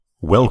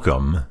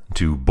Welcome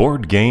to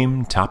Board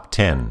Game Top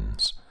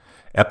Tens,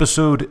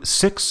 episode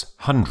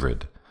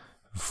 600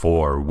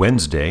 for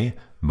Wednesday,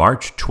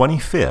 March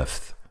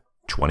 25th,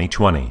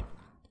 2020.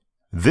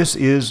 This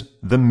is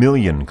the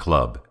Million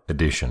Club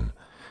edition,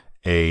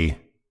 an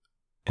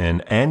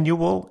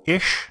annual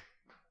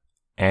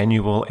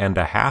and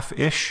a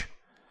half-ish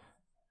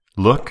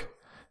look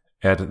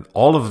at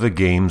all of the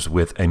games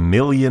with 1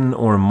 million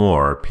or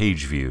more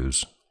page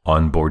views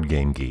on Board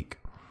Game Geek.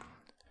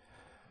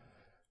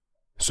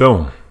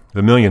 So,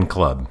 the Million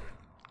Club.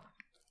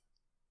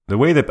 The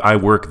way that I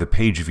work the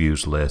page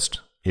views list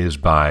is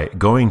by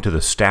going to the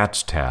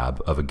stats tab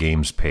of a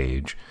game's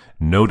page,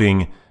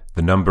 noting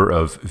the number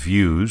of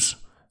views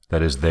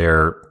that is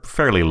there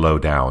fairly low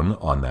down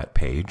on that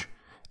page,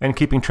 and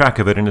keeping track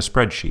of it in a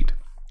spreadsheet.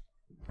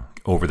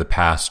 Over the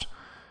past,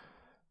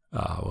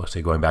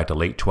 going back to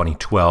late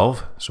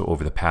 2012, so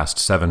over the past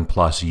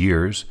 7+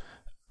 years,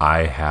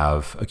 I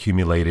have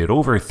accumulated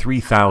over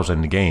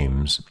 3,000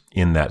 games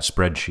in that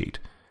spreadsheet.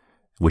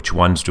 Which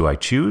ones do I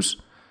choose?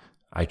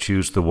 I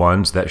choose the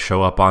ones that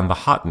show up on the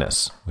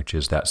hotness, which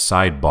is that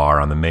sidebar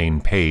on the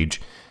main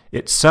page,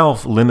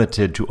 itself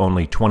limited to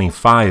only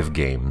 25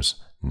 games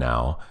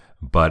now,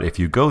 but if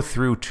you go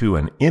through to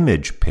an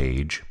image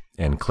page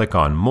and click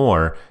on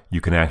more,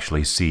 you can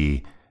actually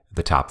see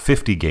the top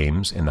 50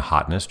 games in the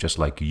hotness, just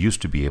like you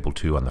used to be able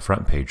to on the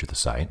front page of the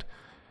site.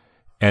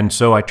 And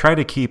so I try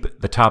to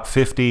keep the top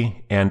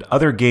 50 and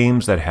other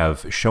games that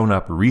have shown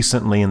up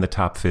recently in the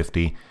top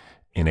 50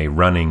 in a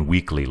running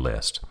weekly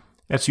list.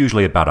 That's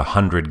usually about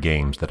 100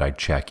 games that I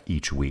check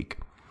each week.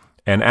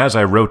 And as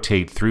I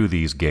rotate through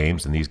these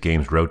games, and these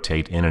games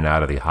rotate in and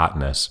out of the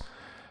hotness,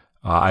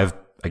 I've,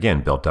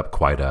 again, built up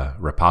quite a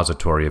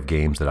repository of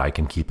games that I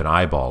can keep an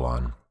eyeball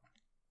on.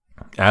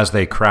 As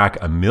they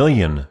crack 1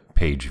 million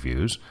page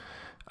views,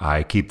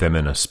 I keep them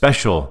in a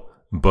special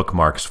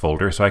bookmarks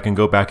folder so I can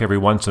go back every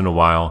once in a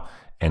while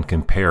and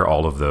compare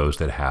all of those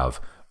that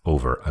have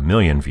over 1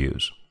 million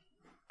views.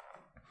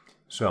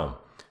 So,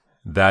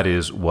 that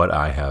is what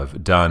I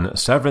have done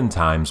 7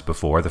 times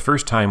before. The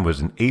first time was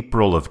in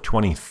April of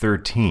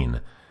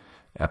 2013,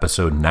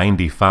 episode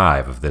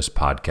 95 of this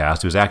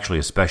podcast. It was actually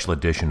a special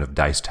edition of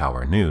Dice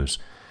Tower News.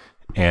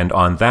 And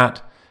on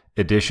that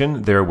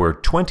edition, there were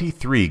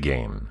 23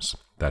 games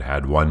that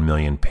had 1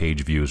 million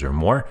page views or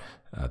more.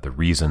 The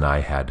reason I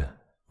had,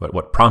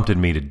 what prompted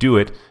me to do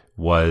it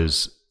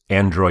was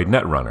Android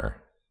Netrunner,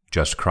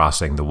 just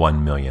crossing the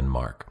 1 million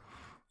mark.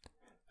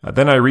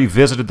 Then I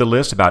revisited the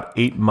list about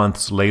 8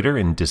 months later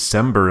in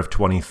December of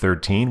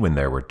 2013 when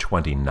there were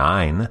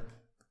 29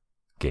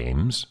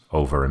 games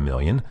over 1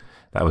 million.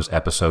 That was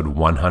episode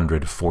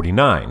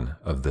 149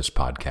 of this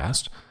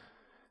podcast.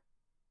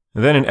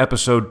 And then in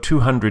episode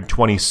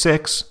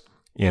 226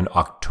 in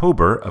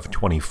October of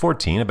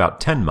 2014,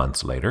 about 10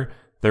 months later,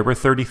 there were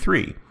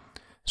 33.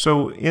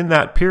 So in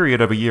that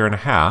period of a year and a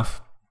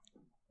half,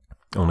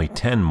 only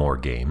 10 more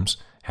games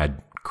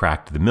had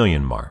cracked the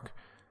million mark.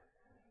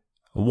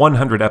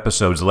 100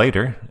 episodes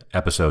later,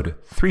 episode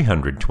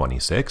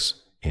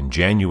 326, in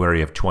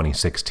January of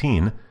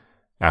 2016,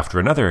 after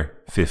another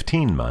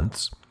 15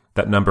 months,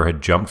 that number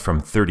had jumped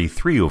from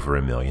 33 over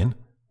 1 million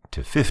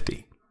to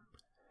 50.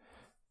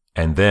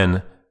 And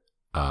then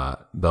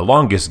the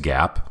longest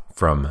gap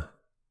to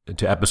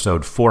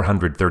episode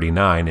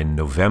 439 in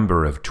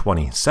November of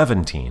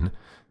 2017,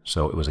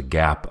 so it was a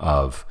gap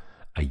of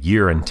a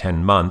year and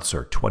 10 months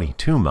or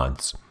 22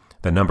 months,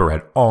 the number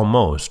had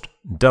almost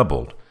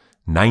doubled.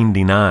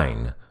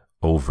 99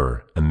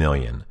 over 1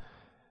 million.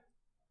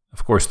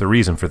 Of course, the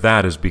reason for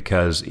that is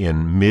because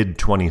in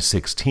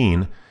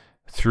mid-2016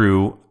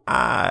 through,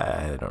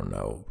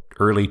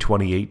 early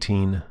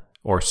 2018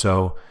 or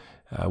so,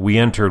 we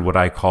entered what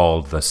I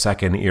call the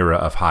second era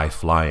of high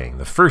flying.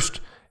 The first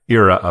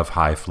era of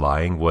high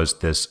flying was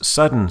this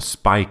sudden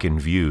spike in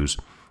views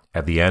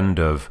at the end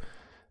of,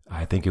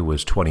 I think it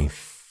was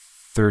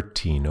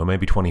 2013 or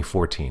maybe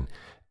 2014.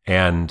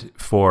 And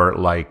for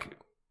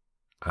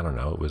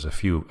it was a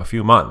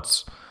few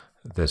months,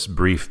 this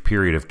brief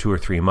period of 2 or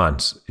 3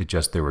 months,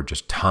 there were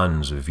just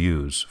tons of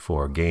views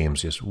for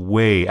games, just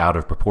way out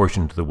of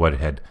proportion to what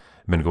had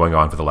been going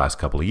on for the last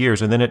couple of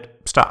years, and then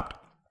it stopped.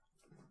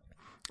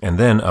 And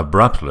then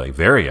abruptly,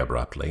 very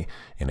abruptly,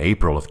 in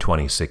April of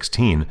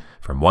 2016,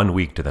 from one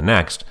week to the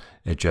next,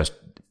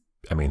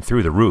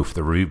 through the roof,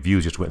 the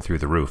reviews just went through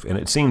the roof, and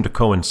it seemed to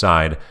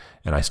coincide,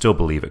 and I still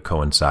believe it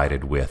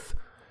coincided with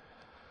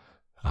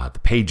the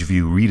page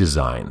view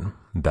redesign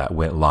that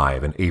went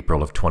live in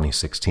April of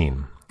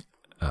 2016.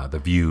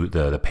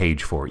 The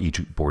page for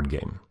each board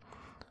game.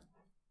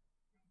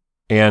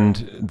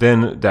 And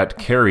then that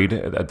carried,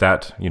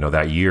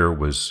 that year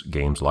was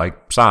games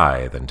like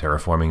Scythe and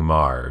Terraforming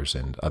Mars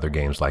and other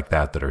games like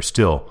that are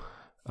still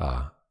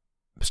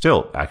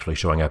actually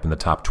showing up in the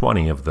top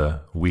 20 of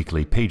the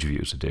weekly page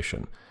views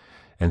edition.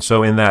 And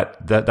so in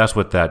that's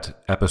what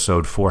that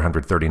episode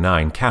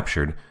 439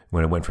 captured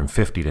when it went from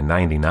 50 to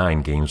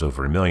 99 games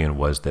over 1 million,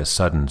 was this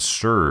sudden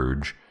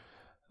surge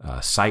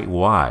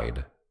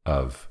site-wide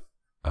of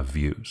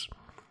views.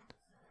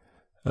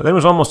 Then it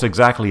was almost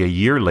exactly a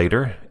year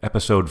later,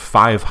 episode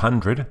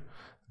 500,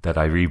 that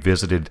I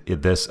revisited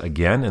this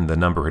again, and the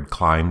number had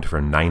climbed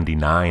from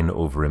 99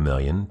 over a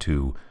million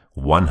to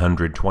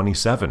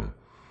 127.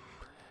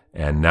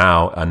 And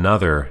now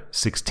another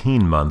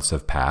 16 months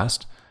have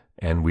passed,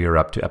 and we are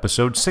up to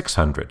episode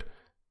 600.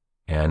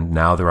 And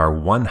now there are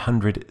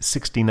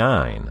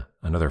 169,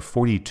 another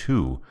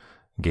 42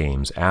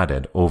 games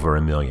added over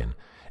a million.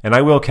 And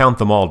I will count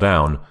them all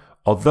down,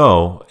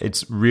 although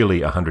it's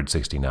really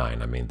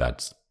 169. I mean,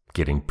 that's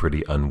getting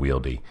pretty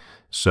unwieldy.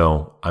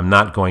 So I'm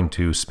not going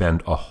to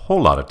spend a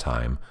whole lot of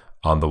time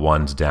on the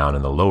ones down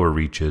in the lower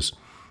reaches.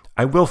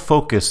 I will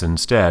focus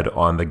instead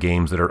on the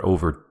games that are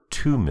over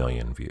 2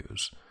 million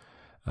views.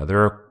 There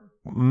are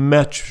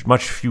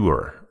much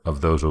fewer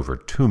of those over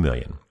 2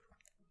 million.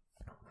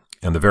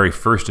 In the very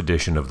first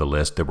edition of the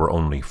list, there were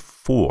only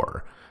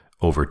 4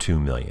 over 2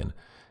 million.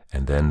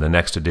 And then the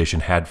next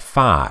edition had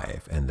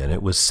 5, and then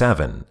it was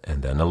 7,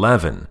 and then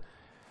 11.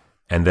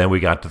 And then we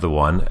got to the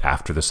one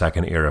after the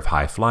second era of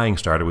high flying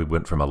started. We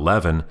went from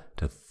 11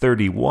 to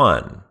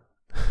 31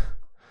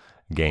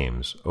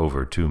 games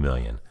over 2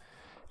 million.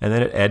 And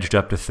then it edged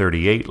up to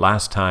 38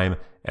 last time,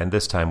 and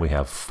this time we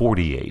have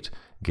 48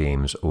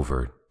 games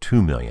over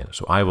 2 million.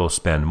 So I will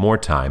spend more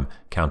time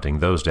counting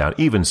those down.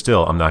 Even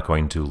still, I'm not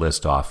going to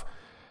list off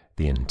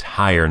the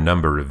entire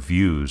number of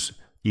views,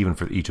 even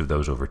for each of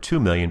those over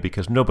 2 million,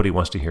 because nobody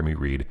wants to hear me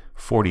read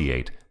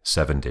 48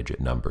 7-digit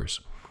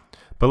numbers.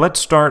 But let's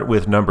start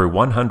with number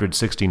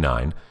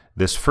 169,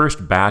 this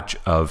first batch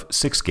of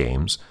 6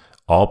 games,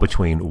 all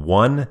between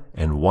 1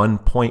 and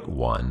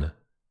 1.1.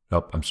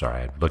 Oh, I'm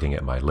sorry, I'm looking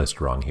at my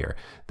list wrong here.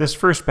 This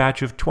first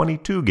batch of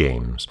 22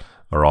 games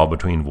are all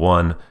between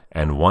 1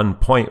 and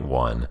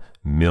 1.1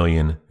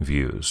 million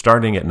views,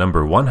 starting at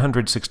number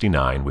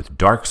 169 with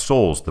Dark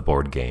Souls, the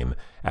board game,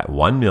 at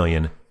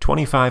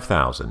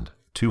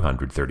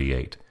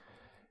 1,025,238.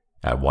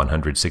 At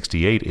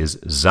 168 is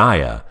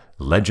Xia,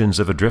 Legends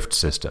of a Drift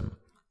System.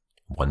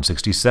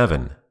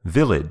 167,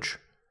 Village.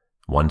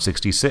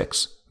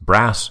 166,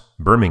 Brass,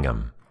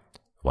 Birmingham.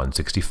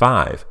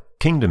 165,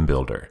 Kingdom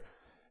Builder.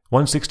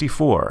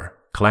 164,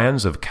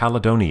 Clans of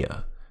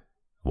Caledonia.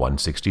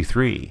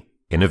 163,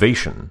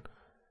 Innovation.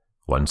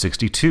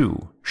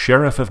 162,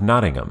 Sheriff of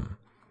Nottingham.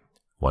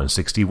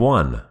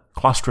 161,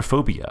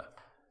 Claustrophobia.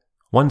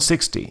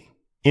 160,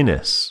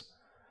 Innis.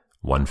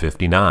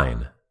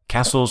 159,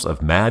 Castles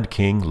of Mad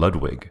King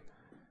Ludwig.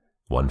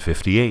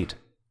 158,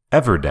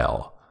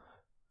 Everdell.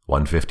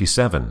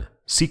 157,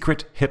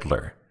 Secret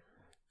Hitler.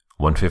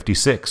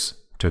 156,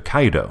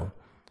 Tokaido.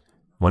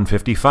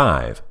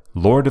 155,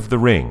 Lord of the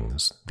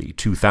Rings, the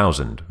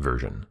 2000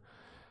 version.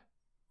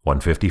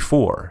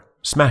 154,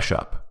 Smash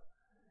Up.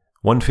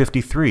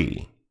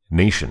 153,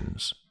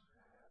 Nations.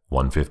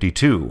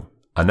 152,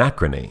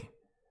 Anachrony.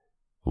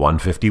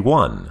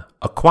 151,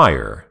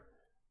 Acquire.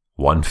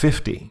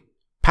 150,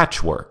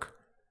 Patchwork.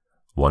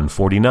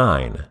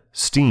 149,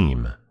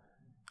 Steam.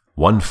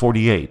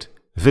 148,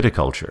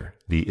 Viticulture,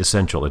 the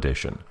Essential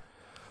Edition.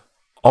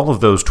 All of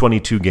those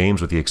 22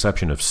 games, with the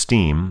exception of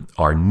Steam,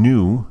 are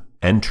new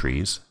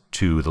entries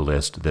to the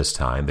list this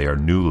time. They are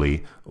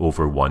newly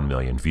over 1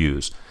 million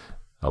views.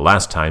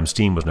 Last time,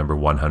 Steam was number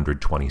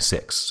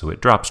 126, so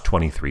it drops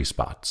 23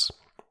 spots.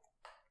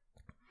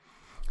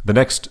 The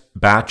next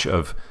batch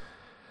of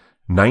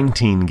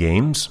 19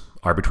 games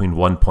are between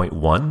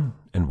 1.1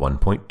 and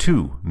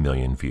 1.2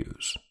 million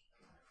views.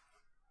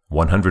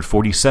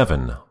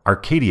 147,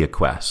 Arcadia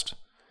Quest.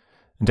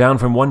 Down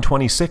from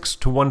 126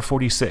 to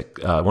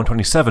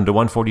 127 to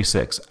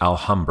 146,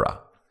 Alhambra.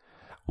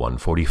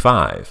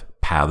 145,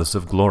 Paths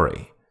of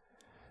Glory.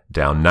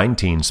 Down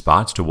 19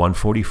 spots to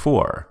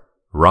 144,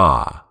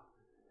 Ra.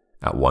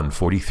 At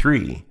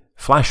 143,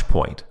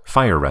 Flashpoint,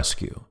 Fire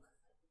Rescue.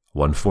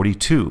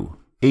 142,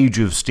 Age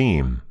of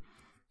Steam.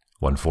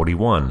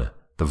 141,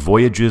 The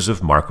Voyages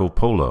of Marco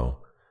Polo.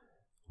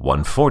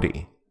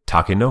 140,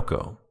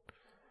 Takenoko.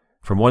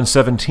 From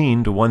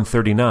 117 to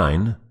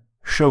 139,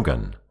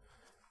 Shogun.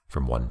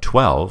 From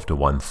 112 to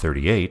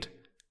 138,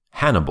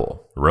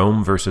 Hannibal,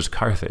 Rome versus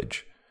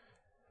Carthage.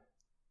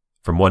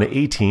 From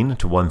 118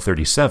 to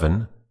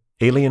 137,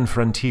 Alien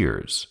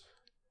Frontiers.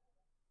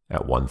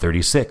 At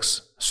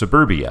 136,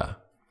 Suburbia.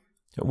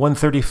 At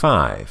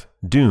 135,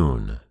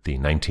 Dune, the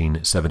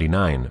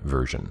 1979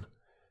 version.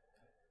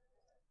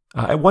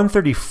 At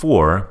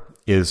 134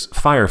 is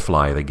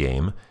Firefly, the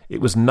game.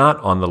 It was not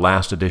on the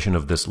last edition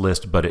of this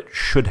list, but it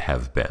should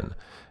have been.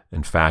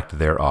 In fact,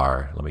 there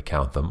are, let me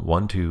count them,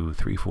 1, 2,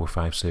 3, 4,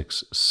 5,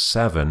 6,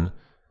 7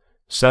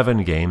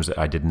 games that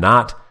I did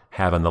not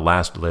have on the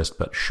last list,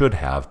 but should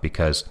have,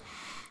 because,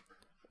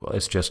 well,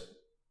 it's just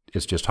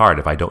hard.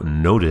 If I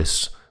don't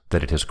notice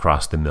that it has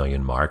crossed the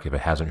million mark, if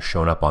it hasn't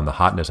shown up on the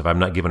hotness, if I'm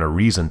not given a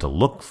reason to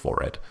look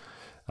for it,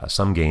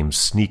 some games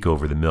sneak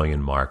over the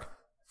million mark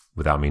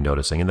without me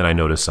noticing, and then I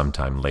notice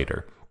sometime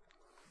later.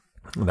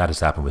 That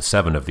has happened with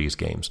 7 of these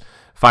games.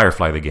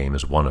 Firefly the game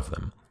is one of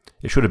them.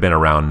 It should have been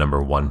around number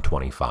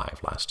 125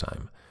 last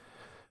time.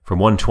 From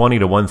 120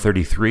 to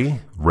 133,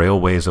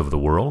 Railways of the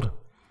World.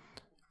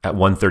 At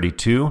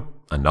 132,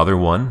 Another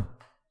one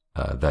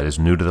that is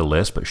new to the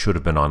list but should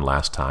have been on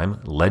last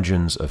time,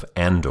 Legends of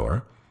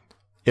Andor.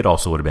 It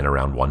also would have been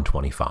around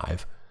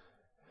 125.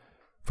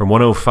 From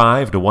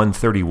 105 to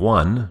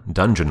 131,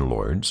 Dungeon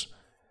Lords.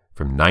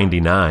 From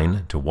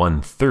 99 to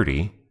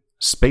 130,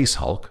 Space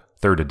Hulk,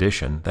 3rd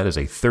edition. That is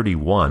a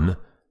 31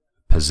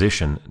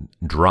 position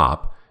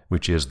drop,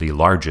 which is the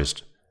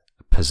largest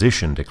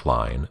position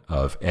decline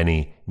of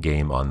any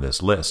game on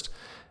this list,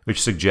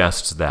 which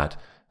suggests that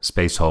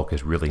Space Hulk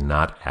is really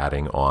not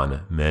adding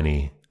on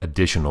many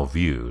additional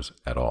views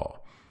at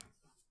all.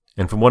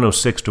 And from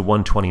 106 to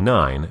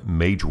 129,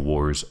 Mage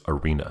Wars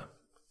Arena.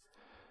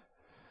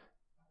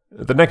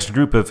 The next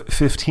group of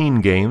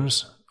 15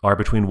 games are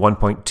between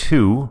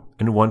 1.2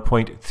 and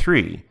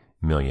 1.3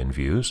 million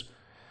views.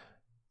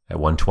 At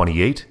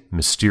 128,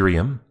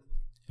 Mysterium.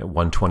 At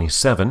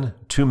 127,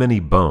 Too Many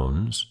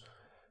Bones.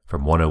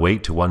 From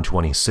 108 to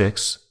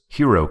 126,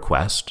 Hero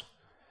Quest.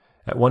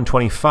 At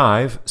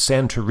 125,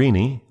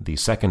 Santorini, the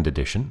 2nd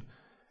edition.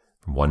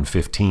 From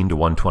 115 to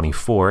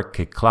 124,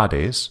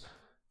 Cyclades,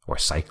 or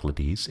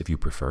Cyclades if you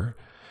prefer.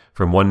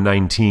 From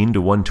 119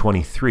 to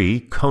 123,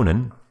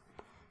 Conan.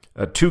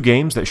 2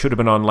 games that should have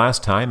been on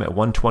last time. At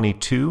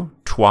 122,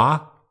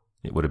 Trois.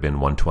 It would have been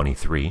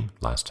 123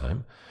 last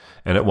time.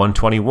 And at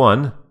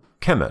 121,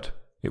 Kemet.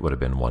 It would have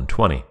been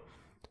 120.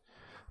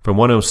 From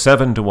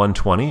 107 to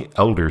 120,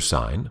 Elder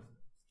Sign.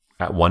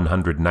 At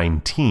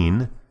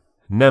 119,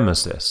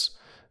 Nemesis.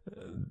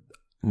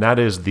 That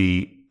is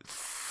the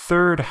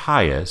 3rd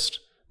highest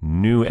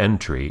new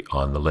entry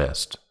on the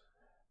list.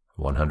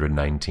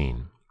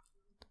 119.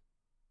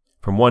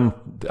 From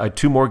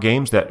 2 more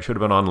games that should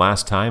have been on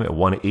last time. At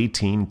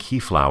 118,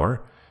 Keyflower.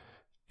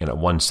 And at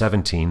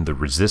 117, The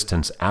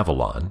Resistance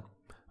Avalon.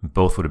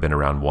 Both would have been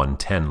around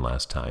 110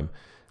 last time.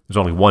 There's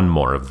only one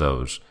more of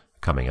those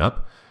coming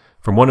up.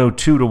 From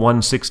 102 to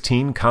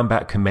 116,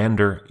 Combat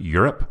Commander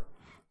Europe.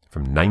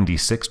 From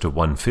 96 to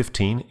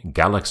 115,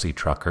 Galaxy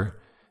Trucker.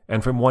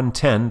 And from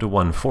 110 to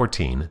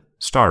 114,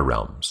 Star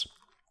Realms.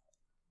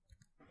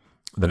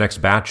 The next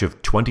batch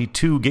of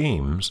 22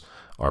 games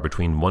are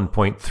between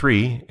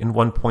 1.3 and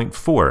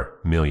 1.4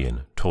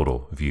 million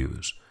total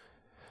views.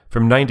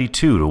 From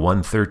 92 to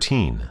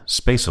 113,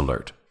 Space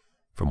Alert.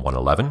 From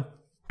 111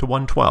 to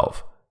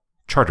 112,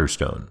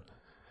 Charterstone.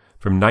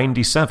 From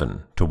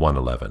 97 to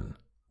 111,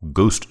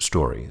 Ghost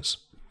Stories.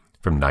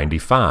 From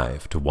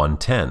 95 to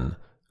 110,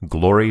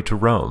 Glory to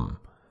Rome.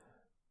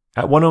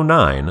 At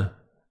 109,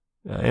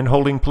 and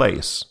holding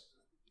place,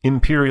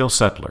 Imperial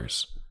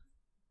Settlers.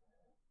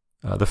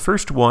 The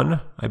first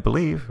one, I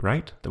believe,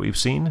 right, that we've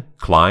seen,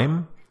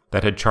 Climb,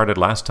 that had charted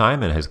last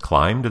time and has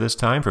climbed this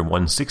time from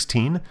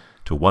 116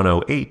 to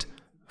 108,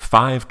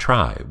 5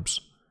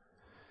 Tribes.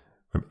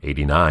 From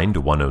 89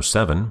 to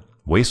 107,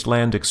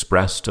 Wasteland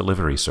Express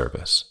Delivery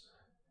Service.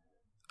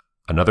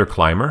 Another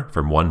climber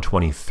from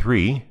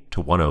 123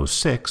 to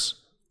 106,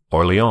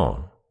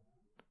 Orleans.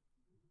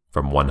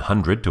 From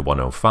 100 to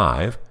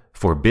 105,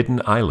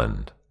 Forbidden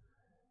Island.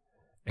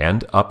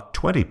 And up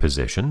 20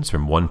 positions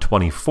from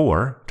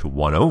 124 to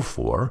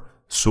 104,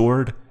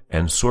 Sword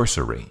and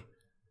Sorcery.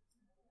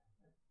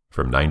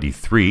 From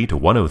 93 to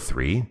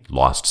 103,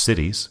 Lost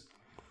Cities.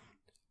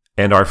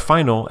 And our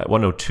final, at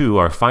 102,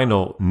 our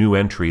final new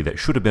entry that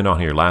should have been on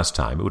here last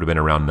time, it would have been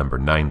around number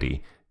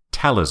 90,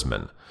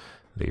 Talisman,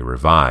 the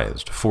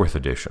revised 4th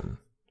edition.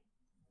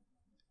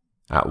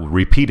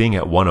 Repeating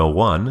at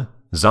 101,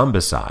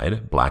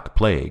 Zombicide, Black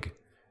Plague.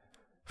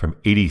 From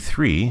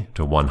 83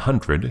 to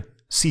 100,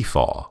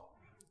 Seafall.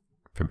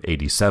 From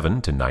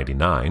 87 to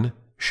 99,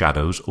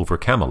 Shadows over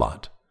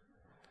Camelot.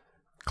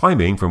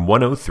 Climbing from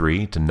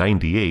 103 to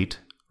 98,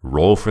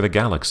 Roll for the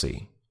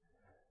Galaxy.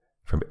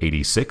 From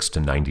 86 to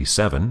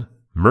 97,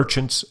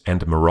 Merchants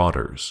and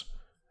Marauders.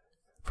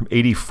 From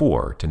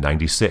 84 to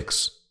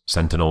 96,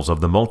 Sentinels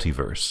of the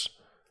Multiverse.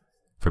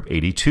 From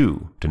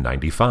 82 to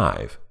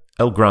 95,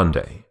 El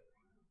Grande.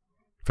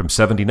 From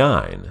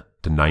 79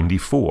 to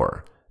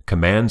 94,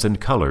 Commands and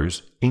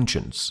Colors,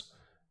 Ancients.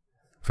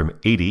 From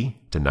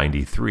 80 to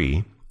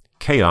 93,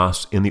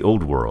 Chaos in the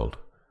Old World.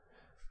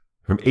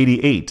 From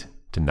 88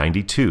 to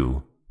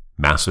 92,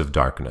 Massive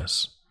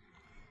Darkness.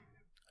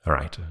 All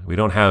right, we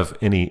don't have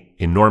any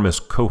enormous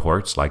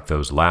cohorts like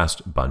those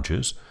last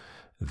bunches.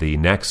 The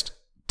next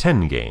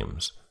 10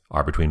 games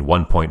are between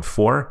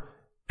 1.4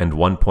 and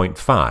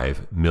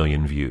 1.5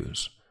 million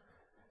views.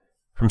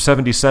 From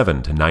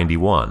 77 to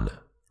 91,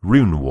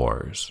 Rune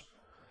Wars.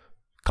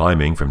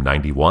 Climbing from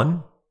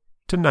 91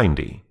 to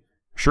 90,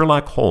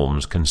 Sherlock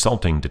Holmes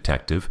Consulting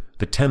Detective,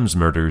 The Thames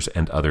Murders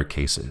and Other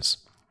Cases.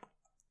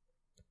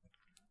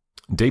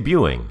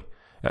 Debuting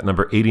at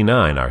number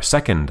 89, our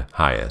second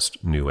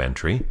highest new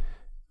entry,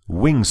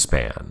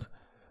 Wingspan.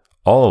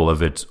 All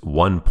of its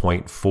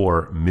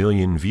 1.4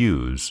 million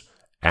views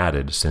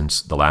added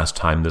since the last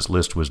time this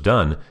list was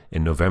done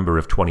in November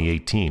of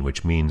 2018,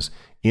 which means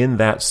in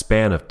that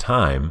span of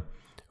time,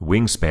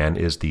 Wingspan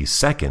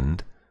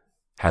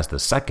has the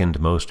second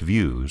most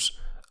views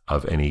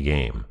of any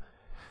game,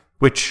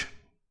 which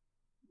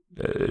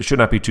should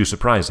not be too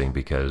surprising,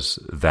 because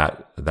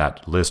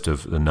that list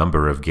of the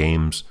number of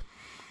games,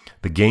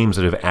 the games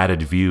that have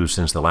added views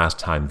since the last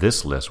time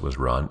this list was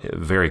run,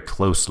 very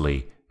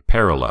closely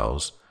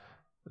parallels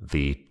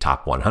the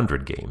top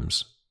 100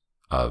 games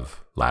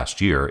of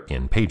last year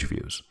in page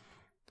views.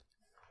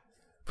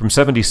 From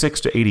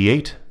 76 to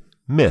 88,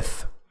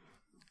 Myth.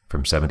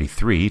 From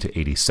 73 to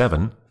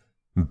 87,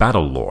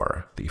 Battle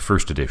Lore, the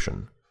first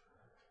edition.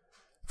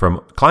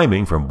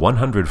 Climbing from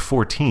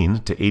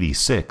 114 to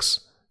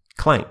 86,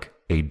 Clank,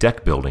 a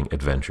deck-building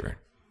adventure.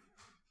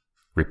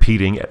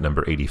 Repeating at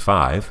number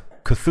 85,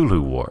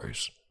 Cthulhu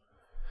Wars.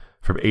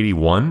 From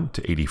 81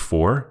 to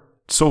 84,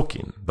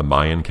 Tzolk'in, the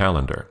Mayan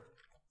calendar.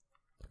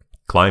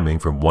 Climbing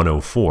from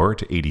 104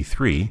 to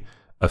 83,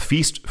 A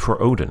Feast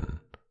for Odin.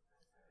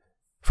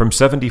 From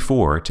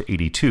 74 to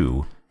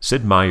 82,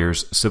 Sid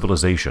Meier's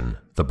Civilization,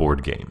 the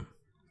board game.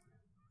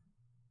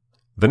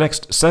 The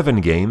next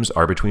 7 games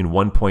are between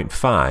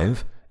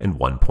 1.5 and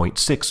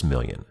 1.6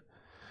 million.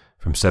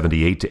 From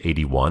 78 to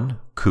 81,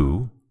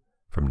 Coup.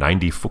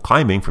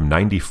 Climbing from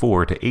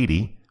 94 to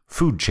 80,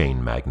 Food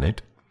Chain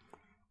Magnate.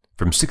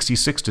 From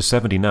 66 to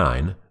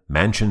 79,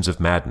 Mansions of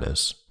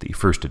Madness, the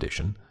first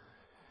edition.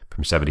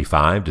 From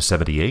 75 to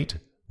 78,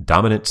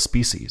 Dominant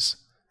Species.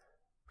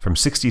 From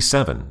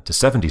 67 to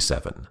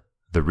 77,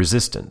 The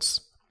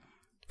Resistance.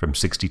 From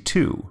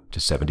 62 to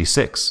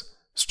 76,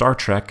 Star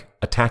Trek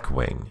Attack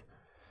Wing.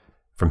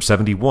 From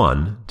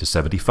 71 to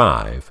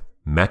 75,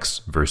 Mechs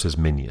vs.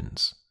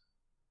 Minions.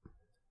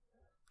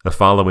 The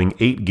following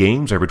 8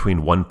 games are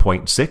between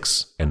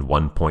 1.6 and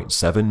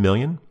 1.7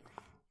 million.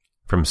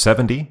 From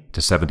 70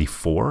 to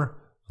 74,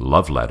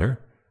 Love Letter.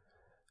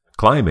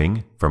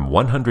 Climbing from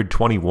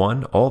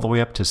 121 all the way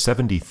up to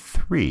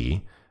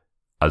 73,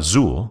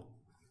 Azul.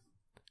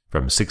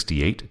 From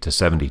 68 to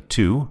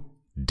 72,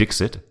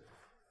 Dixit.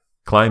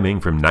 Climbing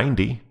from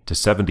 90 to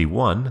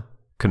 71,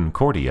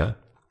 Concordia.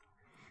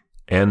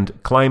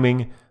 And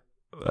climbing,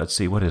 let's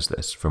see, what is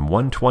this? From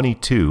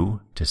 122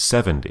 to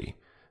 70.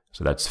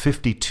 So that's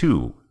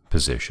 52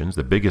 positions,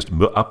 the biggest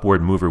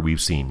upward mover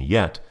we've seen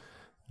yet.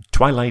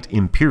 Twilight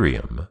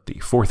Imperium, the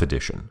 4th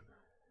edition.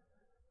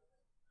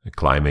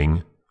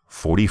 Climbing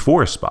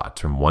 44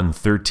 spots from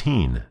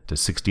 113 to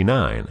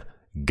 69,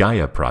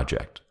 Gaia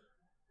Project.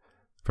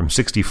 From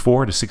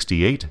 64 to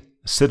 68,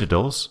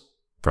 Citadels,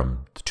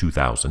 from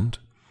 2000.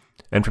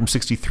 And from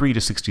 63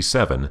 to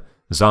 67,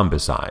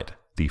 Zombicide,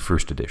 the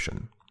 1st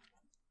edition.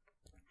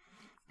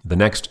 The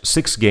next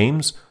 6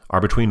 games are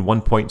between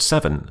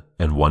 1.7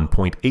 and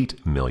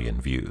 1.8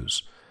 million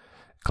views.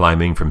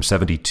 Climbing from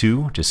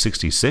 72 to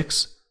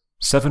 66,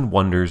 Seven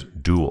Wonders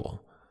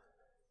Duel.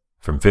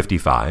 From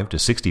 55 to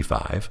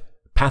 65,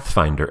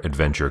 Pathfinder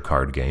adventure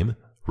card game,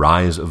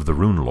 Rise of the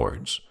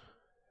Runelords.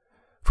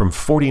 From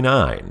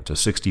 49 to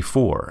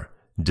 64,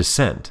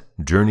 Descent,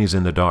 Journeys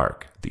in the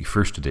Dark, the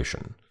 1st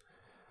edition.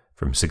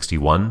 From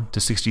 61 to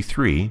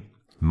 63,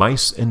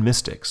 Mice and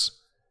Mystics.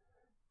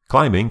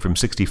 Climbing from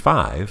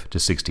 65 to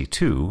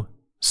 62,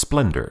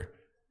 Splendor.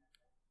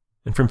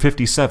 And from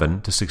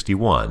 57 to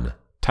 61,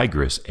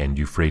 Tigris and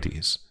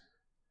Euphrates.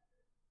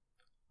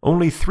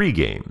 Only 3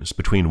 games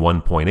between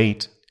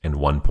 1.8 and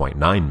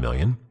 1.9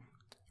 million.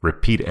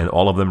 And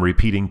all of them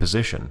repeating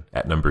position.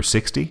 At number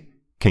 60,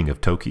 King of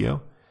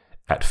Tokyo.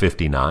 At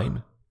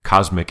 59,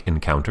 Cosmic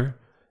Encounter.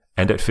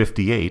 And at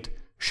 58,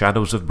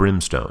 Shadows of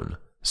Brimstone,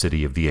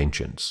 City of the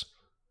Ancients.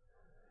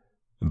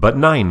 But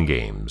 9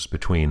 games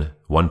between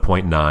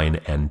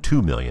 1.9 and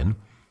 2 million.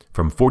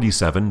 From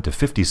 47 to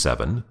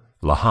 57,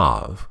 Le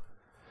Havre.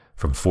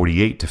 From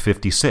 48 to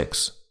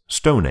 56,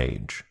 Stone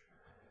Age.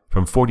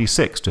 From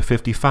 46 to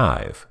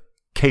 55,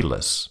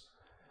 Kalis.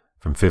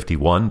 From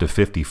 51 to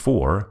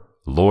 54,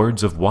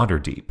 Lords of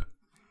Waterdeep.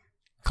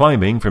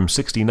 Climbing from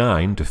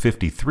 69 to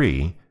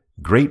 53,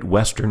 Great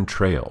Western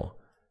Trail.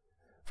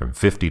 From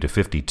 50 to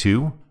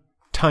 52,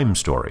 Time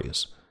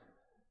Stories.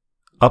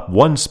 Up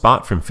 1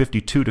 spot from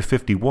 52 to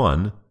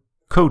 51,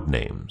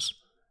 Codenames.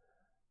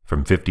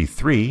 From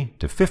 53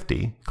 to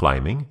 50,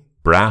 climbing,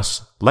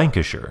 Brass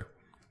Lancashire.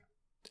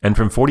 And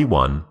from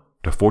 41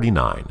 to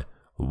 49,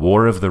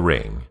 War of the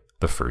Ring,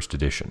 the 1st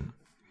edition.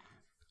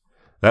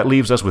 That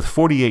leaves us with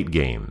 48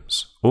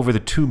 games, over the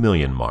 2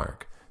 million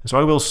mark. So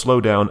I will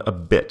slow down a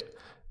bit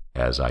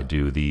as I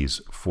do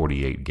these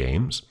 48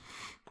 games.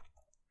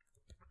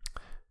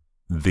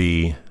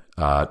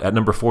 At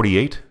number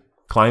 48,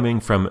 climbing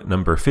from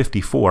number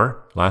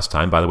 54, last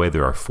time, by the way,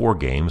 there are 4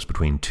 games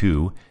between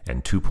 2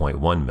 and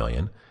 2.1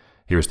 million.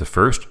 Here's the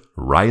first,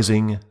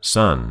 Rising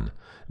Sun,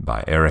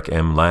 by Eric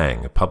M.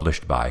 Lang,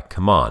 published by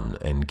Kaman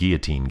and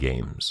Guillotine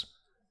Games.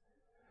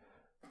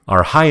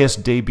 Our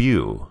highest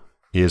debut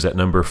is at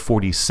number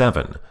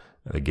 47,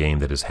 a game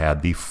that has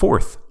had the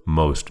 4th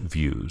most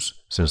views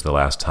since the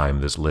last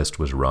time this list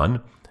was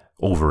run,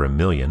 over 1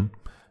 million,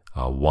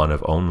 one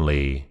of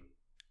only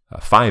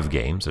 5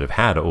 games that have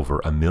had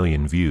over 1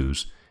 million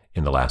views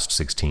in the last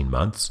 16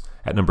 months.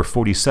 At number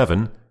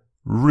 47,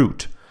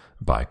 Root,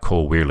 by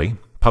Cole Wehrle,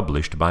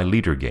 published by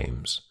Leader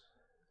Games.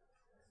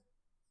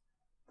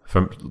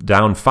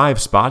 Down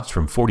 5 spots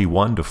from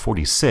 41 to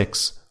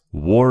 46,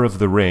 War of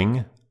the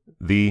Ring,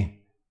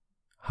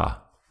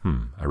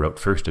 I wrote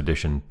first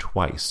edition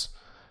twice.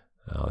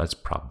 That's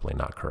probably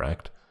not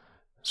correct.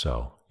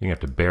 So you're going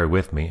to have to bear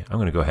with me. I'm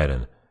going to go ahead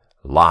and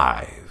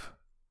live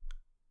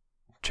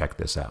check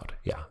this out.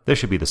 Yeah, this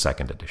should be the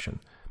second edition.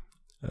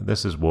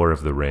 This is War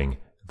of the Ring,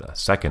 the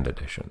second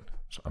edition.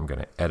 So I'm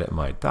going to edit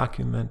my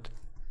document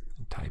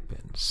and type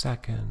in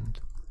second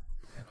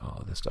and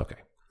all this.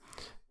 Okay.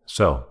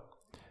 So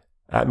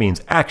that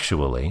means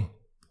actually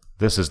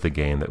this is the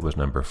game that was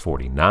number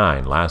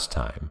 49 last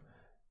time,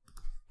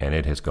 and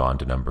it has gone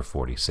to number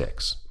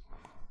 46.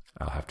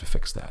 I'll have to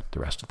fix that, the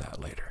rest of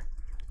that later.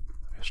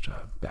 Just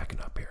backing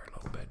up here a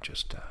little bit.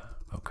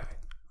 Okay.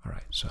 All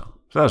right, so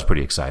that was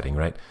pretty exciting,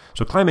 right?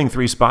 So climbing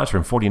 3 spots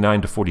from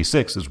 49 to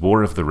 46 is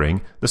War of the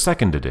Ring, the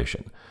second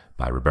edition,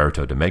 by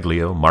Roberto Di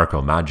Meglio, Marco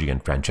Maggi,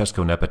 and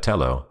Francesco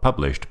Nepatello,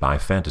 published by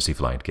Fantasy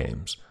Flight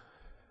Games.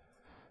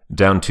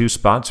 Down 2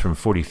 spots from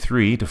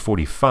 43 to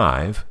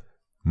 45,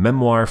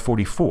 Memoir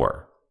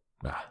 44.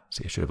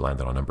 I should have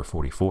landed on number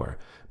 44,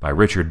 by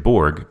Richard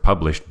Borg,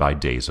 published by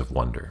Days of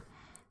Wonder.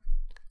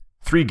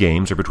 3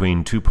 games are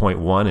between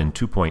 2.1 and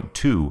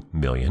 2.2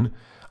 million.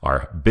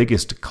 Our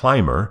Biggest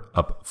Climber,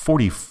 up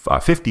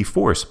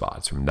 54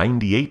 spots from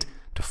 98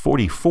 to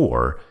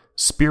 44,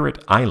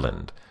 Spirit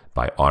Island,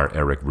 by R.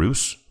 Eric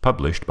Roos,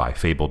 published by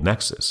Fabled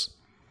Nexus.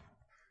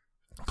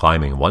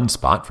 Climbing 1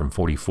 spot from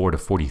 44 to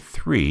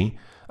 43,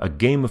 A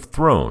Game of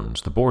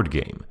Thrones, the board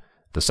game,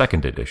 the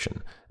second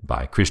edition,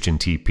 by Christian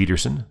T.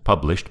 Peterson,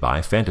 published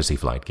by Fantasy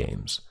Flight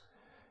Games.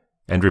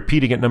 And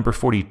repeating at number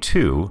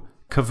 42,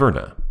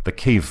 Caverna, the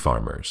Cave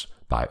Farmers,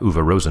 by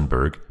Uwe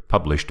Rosenberg,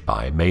 published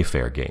by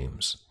Mayfair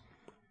Games.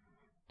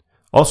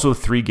 Also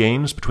 3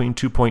 games between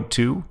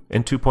 2.2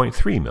 and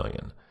 2.3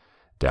 million.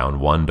 Down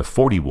 1 to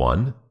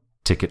 41,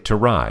 Ticket to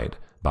Ride,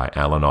 by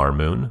Alan R.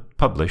 Moon,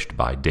 published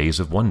by Days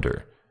of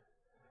Wonder.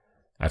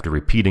 After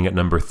repeating at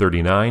number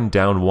 39,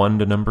 down 1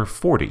 to number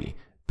 40,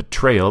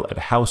 Betrayal at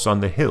House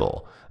on the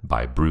Hill,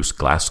 by Bruce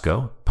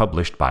Glasgow,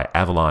 published by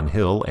Avalon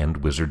Hill and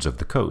Wizards of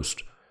the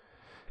Coast.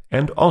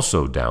 And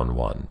also down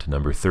 1 to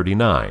number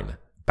 39,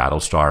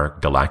 Battlestar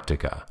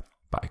Galactica,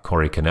 by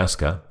Corey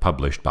Konieczka,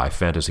 published by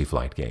Fantasy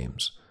Flight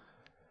Games.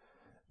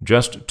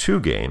 Just 2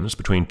 games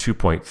between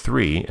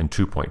 2.3 and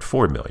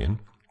 2.4 million.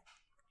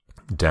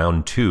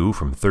 Down 2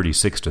 from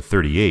 36 to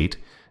 38,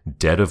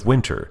 Dead of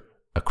Winter,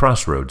 a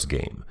Crossroads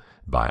game,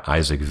 by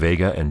Isaac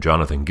Vega and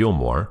Jonathan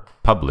Gilmore,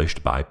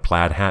 published by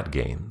Plaid Hat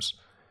Games.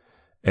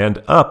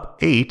 And up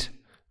 8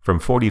 from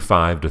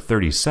 45 to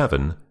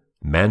 37,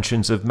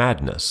 Mansions of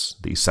Madness,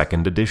 the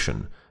second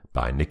edition,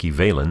 by Nikki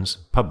Valens,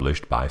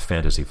 published by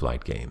Fantasy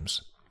Flight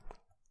Games.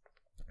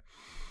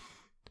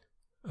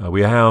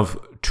 We have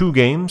 2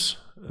 games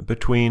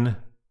between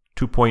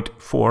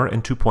 2.4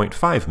 and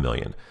 2.5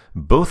 million,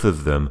 both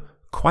of them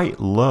quite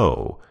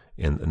low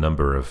in the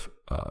number of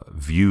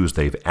views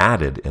they've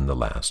added in the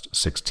last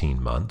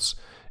 16 months.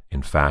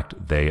 In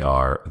fact, they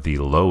are the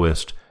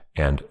lowest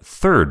and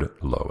third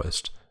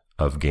lowest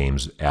of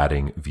games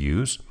adding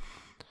views.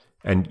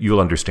 And you'll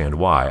understand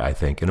why, I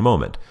think, in a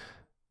moment.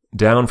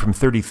 Down from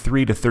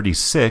 33 to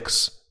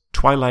 36,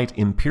 Twilight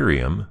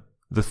Imperium,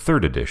 the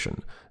third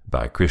edition,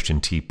 by Christian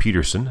T.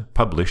 Peterson,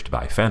 published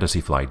by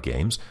Fantasy Flight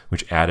Games,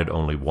 which added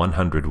only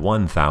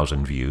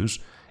 101,000 views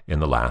in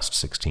the last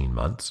 16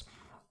 months.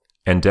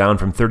 And down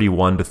from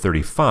 31 to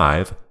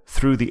 35,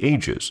 Through the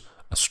Ages,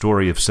 A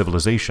Story of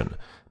Civilization,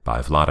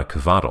 by Vlada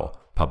Kvaddal,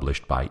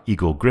 published by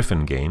Eagle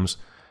Gryphon Games,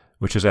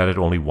 which has added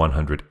only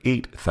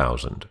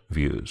 108,000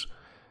 views.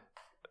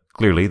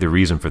 Clearly, the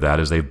reason for that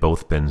is they've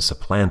both been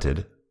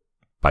supplanted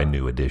by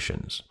new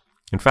editions.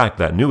 In fact,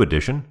 that new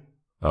edition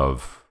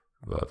of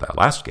that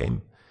last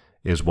game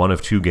is one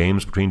of 2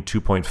 games between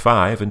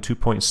 2.5 and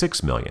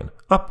 2.6 million,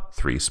 up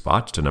 3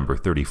 spots to number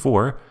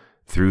 34,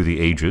 Through the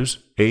Ages,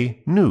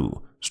 A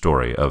New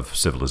Story of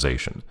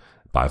Civilization,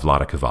 by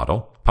Vlada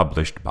Kvaddal,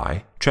 published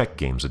by Czech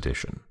Games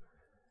Edition.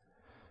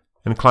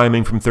 And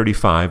climbing from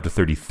 35 to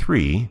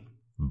 33,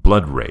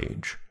 Blood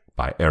Rage,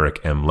 by Eric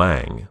M.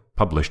 Lang,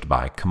 published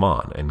by Come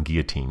On and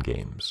Guillotine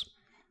Games.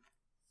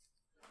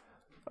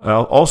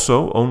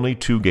 Also, only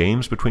 2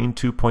 games between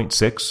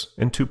 2.6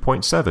 and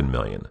 2.7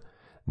 million.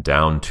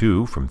 Down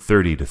 2 from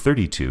 30 to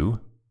 32,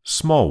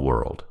 Small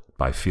World,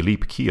 by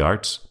Philippe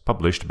Kiarts,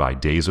 published by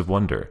Days of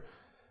Wonder.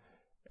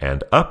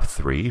 And up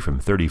 3 from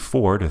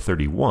 34 to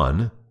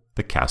 31,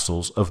 The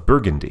Castles of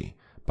Burgundy,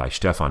 by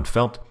Stefan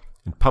Feld,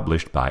 and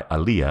published by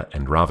Alia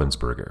and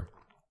Ravensburger.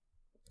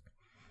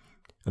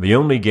 The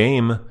only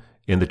game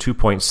in the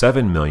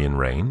 2.7 million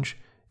range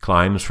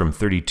climbs from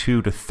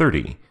 32 to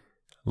 30,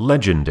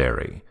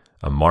 Legendary,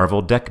 a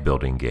Marvel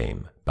deck-building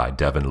game, by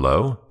Devin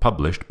Lowe,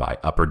 published by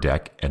Upper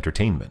Deck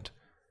Entertainment.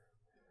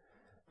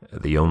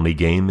 The only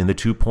game in the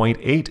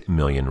 2.8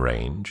 million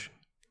range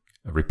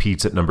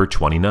repeats at number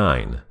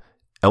 29,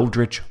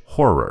 Eldritch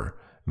Horror,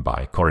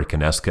 by Corey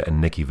Konieczka and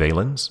Nikki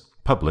Valens,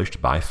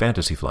 published by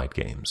Fantasy Flight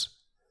Games.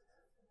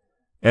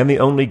 And the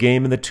only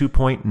game in the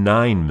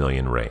 2.9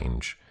 million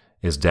range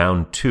is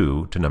down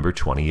 2 to number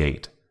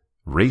 28.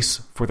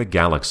 Race for the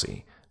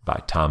Galaxy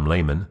by Tom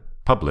Lehman,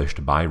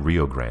 published by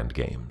Rio Grande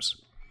Games.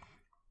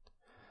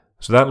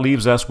 So that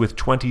leaves us with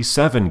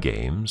 27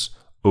 games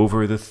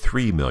over the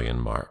 3 million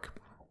mark.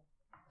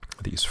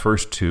 These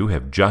first two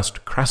have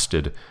just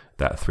crested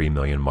that 3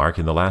 million mark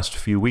in the last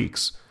few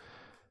weeks.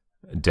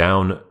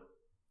 And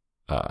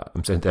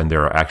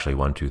there are actually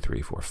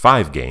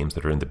 5 games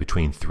that are in the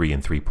between 3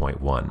 and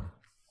 3.1.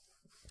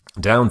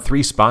 Down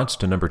 3 spots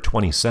to number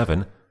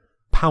 27,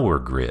 Power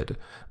Grid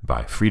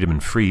by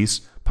Friedemann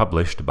Friese,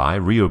 published by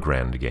Rio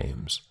Grande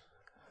Games.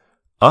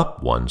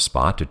 Up 1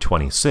 spot to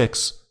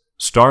 26,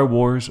 Star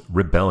Wars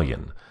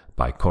Rebellion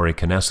by Corey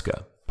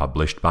Konieczka,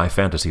 published by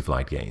Fantasy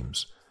Flight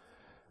Games.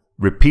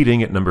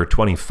 Repeating at number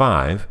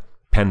 25,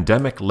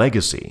 Pandemic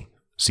Legacy,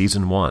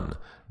 Season 1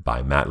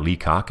 by Matt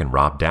Leacock and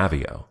Rob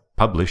Davio,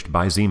 published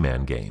by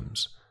Z-Man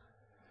Games.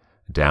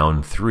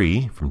 Down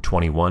 3 from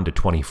 21 to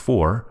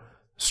 24,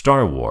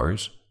 Star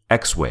Wars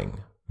X-Wing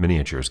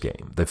Miniatures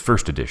Game, the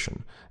first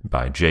edition,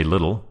 by Jay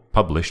Little,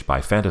 published by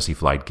Fantasy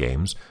Flight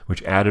Games,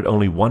 which added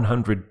only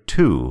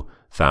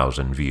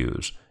 102,000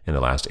 views in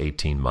the last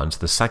 18 months,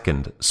 the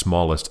second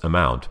smallest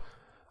amount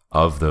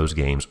of those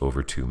games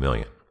over 2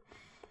 million.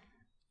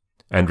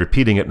 And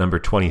repeating at number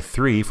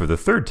 23 for the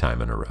third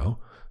time in a row,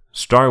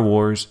 Star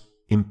Wars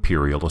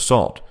Imperial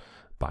Assault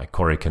by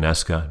Corey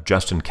Konieczka,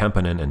 Justin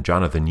Kempinen, and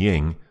Jonathan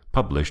Ying,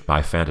 published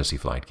by Fantasy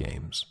Flight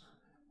Games.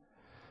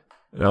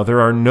 Now, there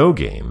are no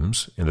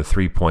games in the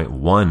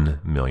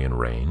 3.1 million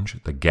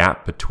range. The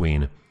gap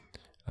between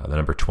the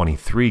number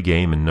 23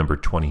 game and number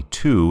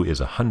 22 is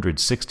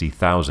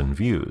 160,000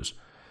 views.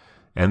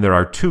 And there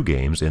are 2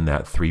 games in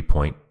that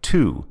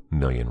 3.2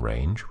 million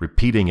range.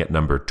 Repeating at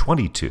number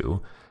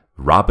 22,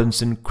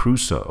 Robinson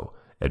Crusoe,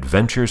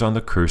 Adventures on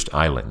the Cursed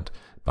Island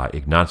by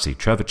Ignacy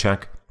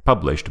Trzewiczek,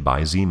 published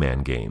by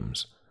Z-Man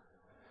Games.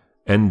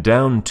 And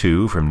down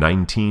 2 from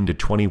 19 to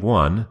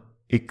 21,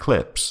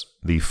 Eclipse,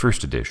 the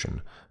first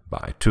edition,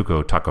 by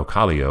Tuco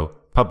Takokallio,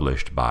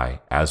 published by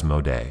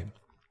Asmodee.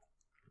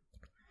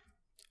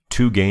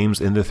 2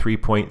 games in the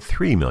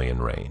 3.3 million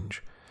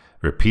range.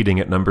 Repeating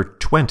at number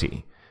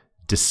 20,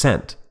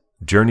 Descent,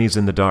 Journeys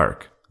in the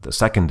Dark, the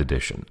second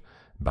edition,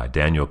 by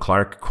Daniel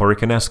Clark, Corey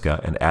Konieczka,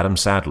 and Adam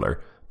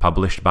Sadler,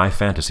 published by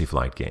Fantasy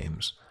Flight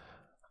Games.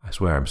 I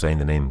swear I'm saying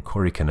the name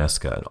Corey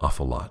Konieczka an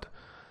awful lot.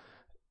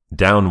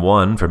 Down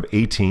 1 from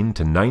 18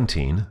 to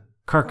 19,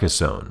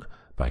 Carcassonne,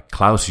 by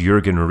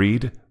Klaus-Jürgen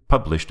Ried,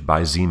 published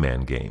by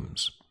Z-Man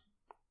Games.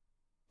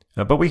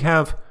 But we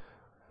have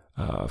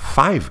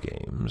 5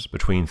 games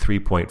between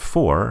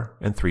 3.4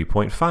 and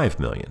 3.5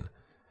 million.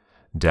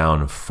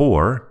 Down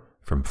 4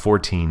 from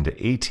 14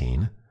 to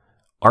 18,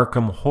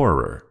 Arkham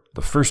Horror,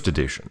 the first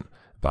edition,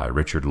 by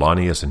Richard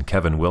Launius and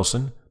Kevin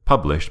Wilson,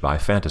 published by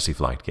Fantasy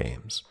Flight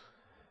Games.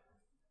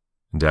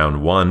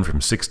 Down 1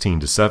 from 16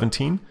 to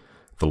 17,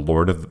 The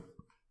Lord of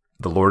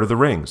the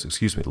Rings,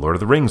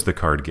 the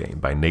card game,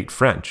 by Nate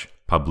French,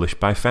 published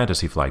by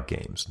Fantasy Flight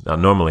Games. Now,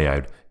 normally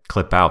I'd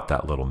clip out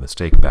that little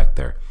mistake back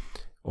there,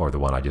 or the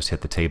one I just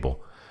hit the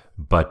table,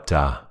 but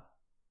I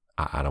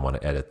don't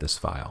want to edit this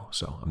file,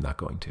 so I'm not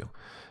going to.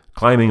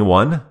 Climbing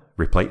 1,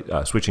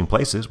 switching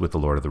places with The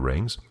Lord of the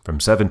Rings, from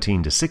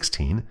 17 to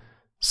 16,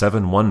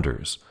 Seven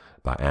Wonders,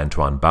 by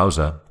Antoine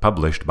Bauza,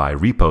 published by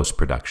Repos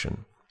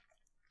Production.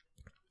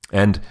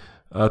 And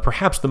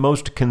perhaps the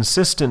most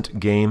consistent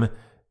game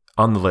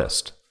on the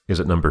list is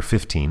at number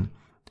 15.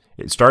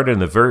 It started in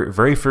the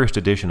very first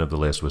edition of the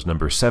list was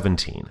number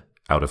 17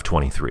 out of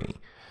 23.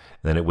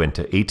 Then it went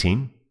to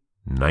 18,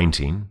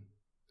 19,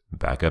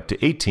 back up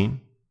to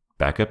 18,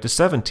 back up to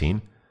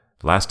 17,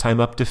 last time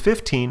up to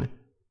 15,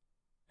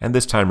 and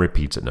this time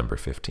repeats at number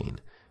 15.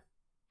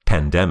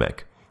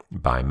 Pandemic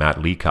by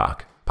Matt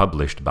Leacock,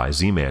 published by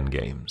Z-Man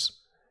Games.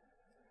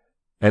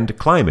 And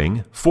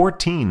climbing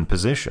 14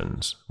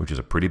 positions, which is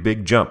a pretty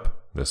big jump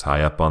this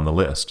high up on the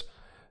list.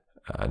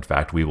 In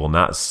fact, we will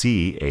not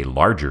see a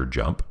larger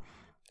jump,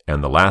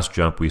 and the last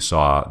jump we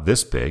saw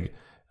this big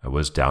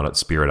was down at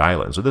Spirit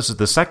Island. So this is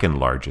the second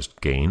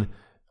largest gain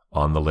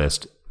on the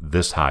list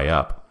this high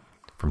up.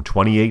 From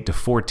 28 to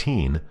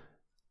 14,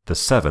 The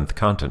Seventh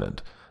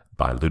Continent,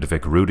 by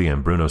Ludovic Roudy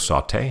and Bruno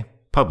Sauté,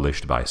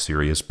 published by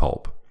Sirius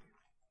Pulp.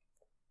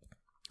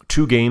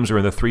 2 games are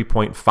in the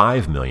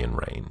 3.5 million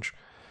range.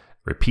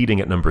 Repeating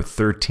at number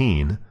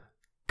 13,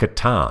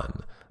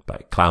 Catan,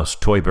 by Klaus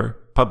Teuber,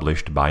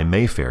 published by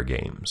Mayfair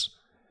Games.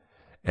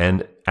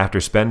 And after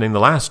spending the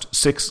last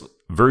 6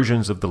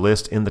 versions of the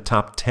list in the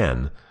top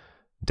 10,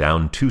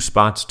 down 2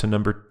 spots to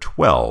number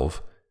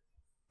 12,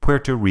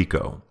 Puerto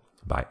Rico,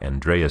 by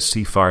Andreas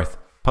Seafarth,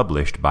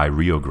 published by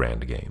Rio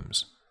Grande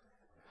Games.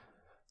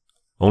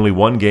 Only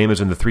 1 game is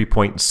in the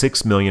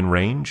 3.6 million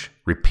range,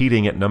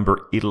 repeating at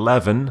number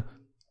 11,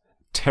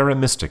 Terra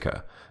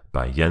Mystica,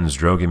 by Jens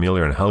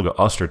Drogemüller and Helge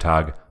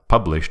Ostertag,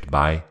 published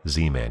by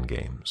Z-Man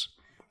Games.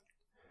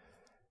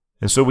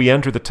 And so we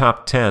enter the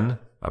top 10,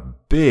 a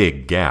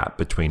big gap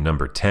between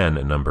number 10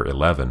 and number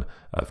 11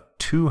 of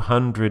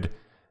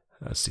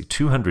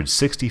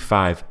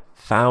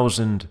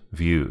 265,000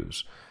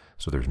 views.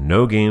 So there's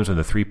no games in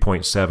the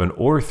 3.7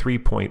 or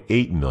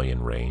 3.8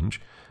 million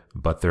range,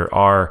 but there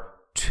are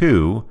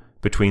 2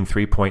 between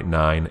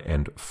 3.9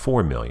 and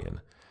 4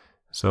 million.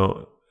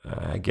 So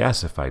I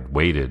guess if I'd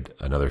waited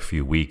another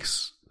few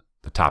weeks,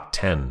 the top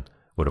 10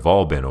 would have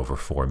all been over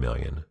 4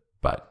 million,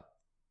 but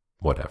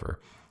whatever.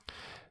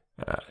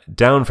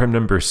 Down from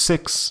number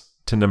 6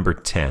 to number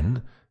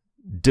 10,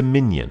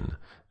 Dominion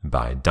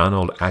by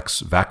Donald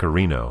X.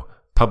 Vaccarino,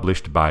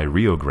 published by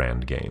Rio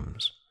Grande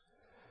Games.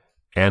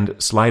 And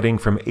sliding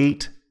from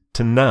 8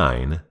 to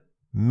 9,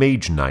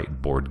 Mage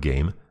Knight board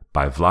game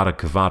by Vlaada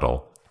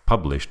Chvátil,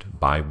 published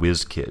by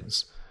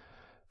WizKids.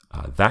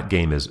 That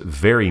game is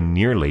very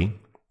nearly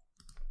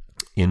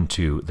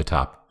into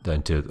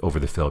over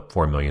the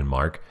 4 million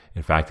mark.